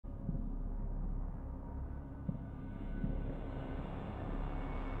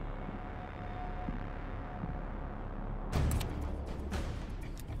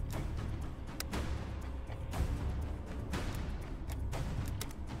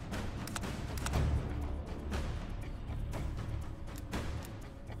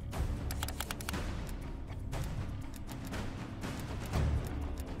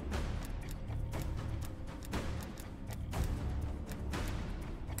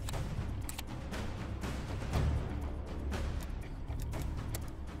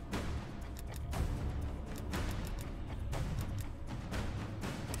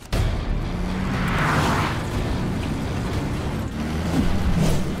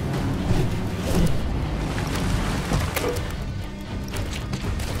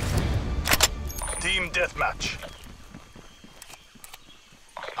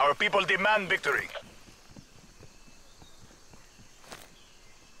People demand victory.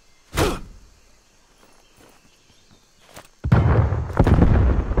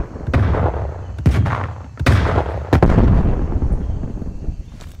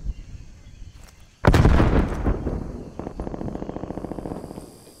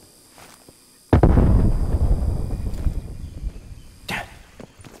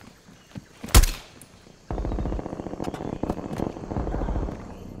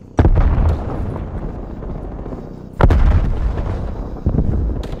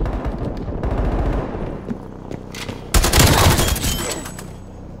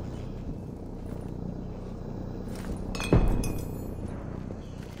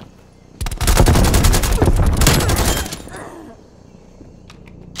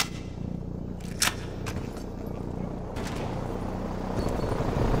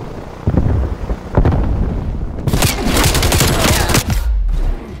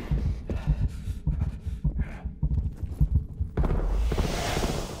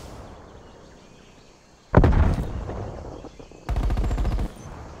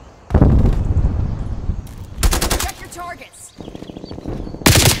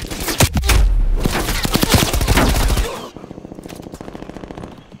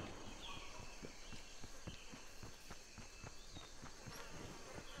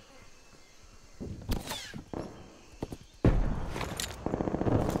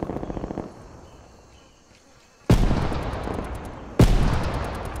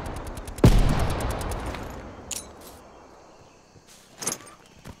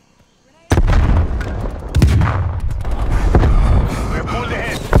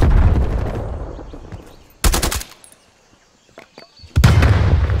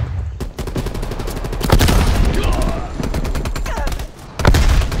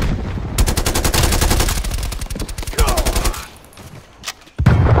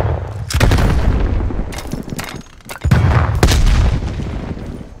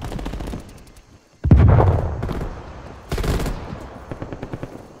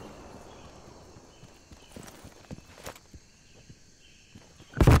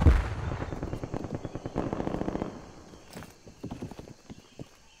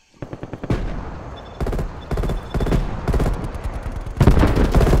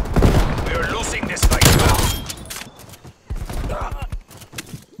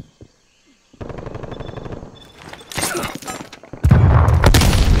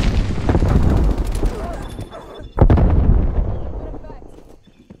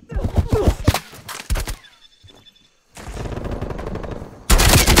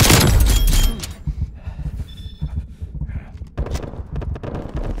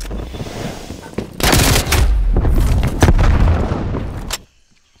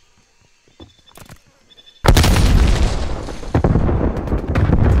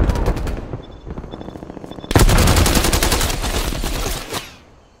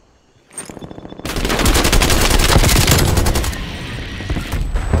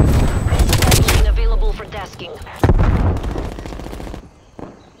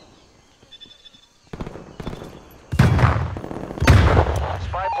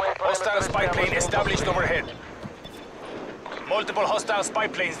 Hostile spy plane established overhead. Multiple hostile spy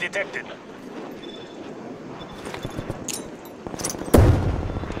planes detected.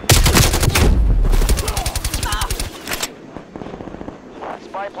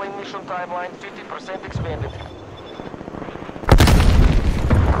 Spy plane mission timeline 50% expanded.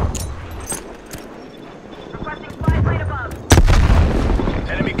 Requesting spy plane above.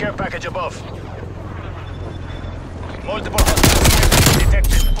 Enemy care package above. Multiple hostile spy planes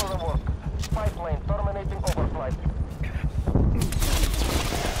detected. Further work. Spy plane terminating overflight.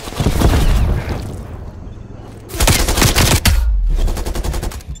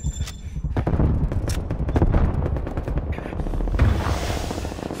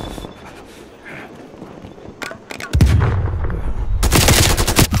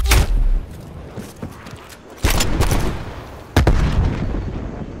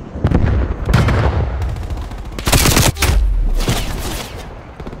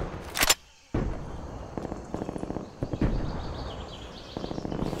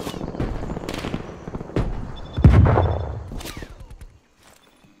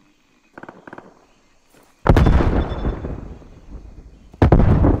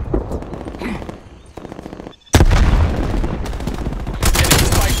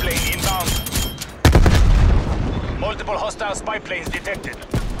 Multiple hostile spy planes detected.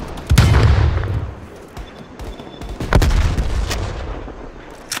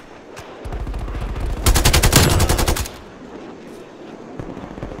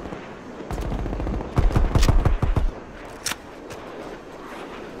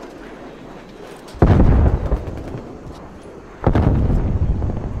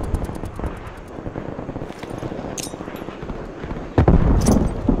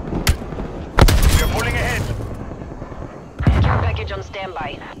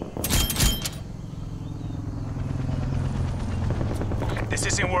 This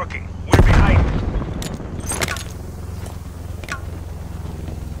isn't working. We're behind.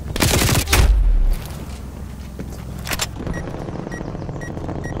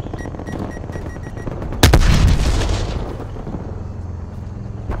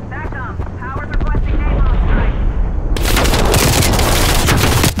 SATCOM, power's requesting name on strike.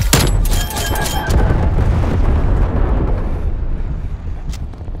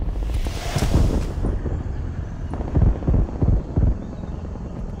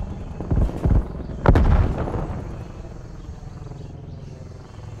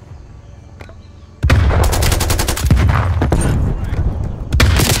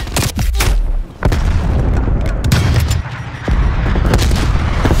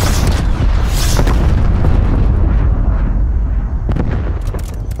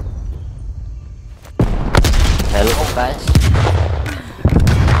 Hello guys.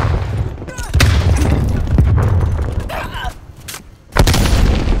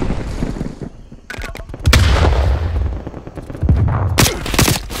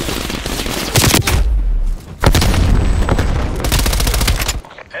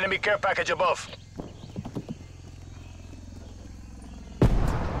 Enemy care package above.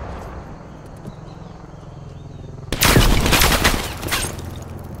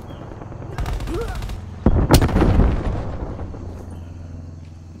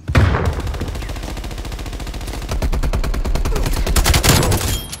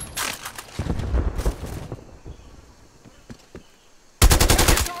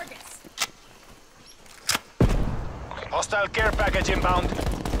 Hostile care package inbound.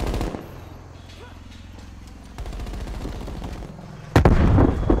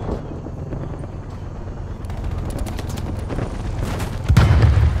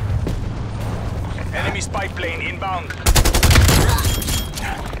 Enemy spy plane inbound.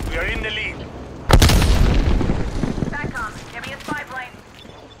 We are in the lead. SATCOM, give me a spy plane.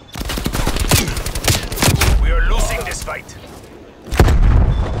 We are losing this fight.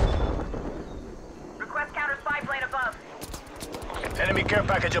 Request counter spy plane above. Enemy care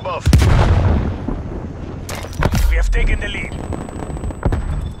package above. We have taken the lead.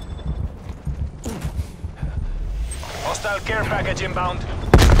 Hostile care package inbound.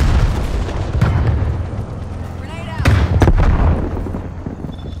 Grenade out.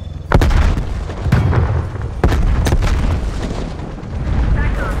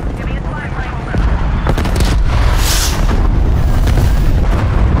 SATCOM, give me a spy plane.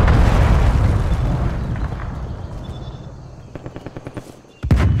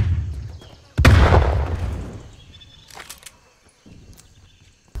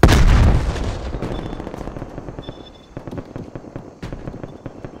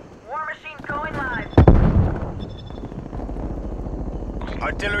 War machine's going live.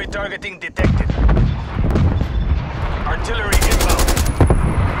 Artillery targeting detected. Artillery inbound.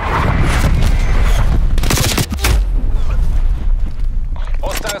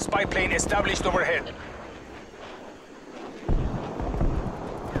 Hostile spy plane established overhead.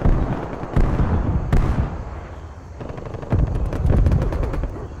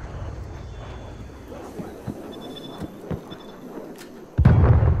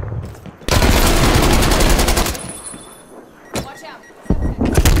 Watch out.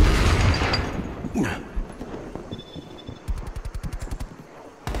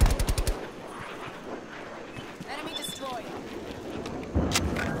 Enemy destroyed.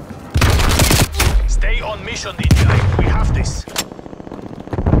 Stay on mission, DJI. We have this.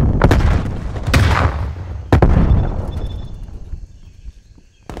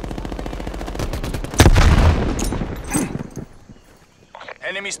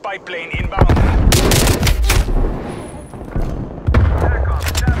 Enemy spy plane inbound.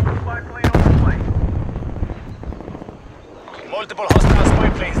 Multiple hostile spy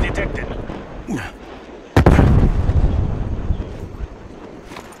planes detected.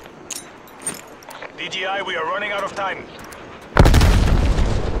 DJI, we are running out of time.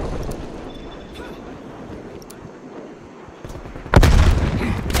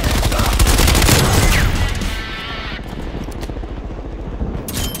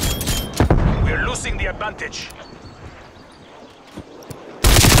 We're losing the advantage.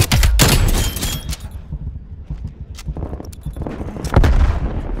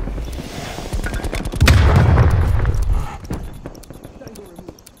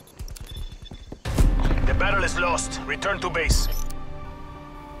 The battle is lost. Return to base.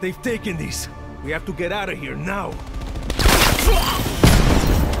 They've taken these. We have to get out of here now.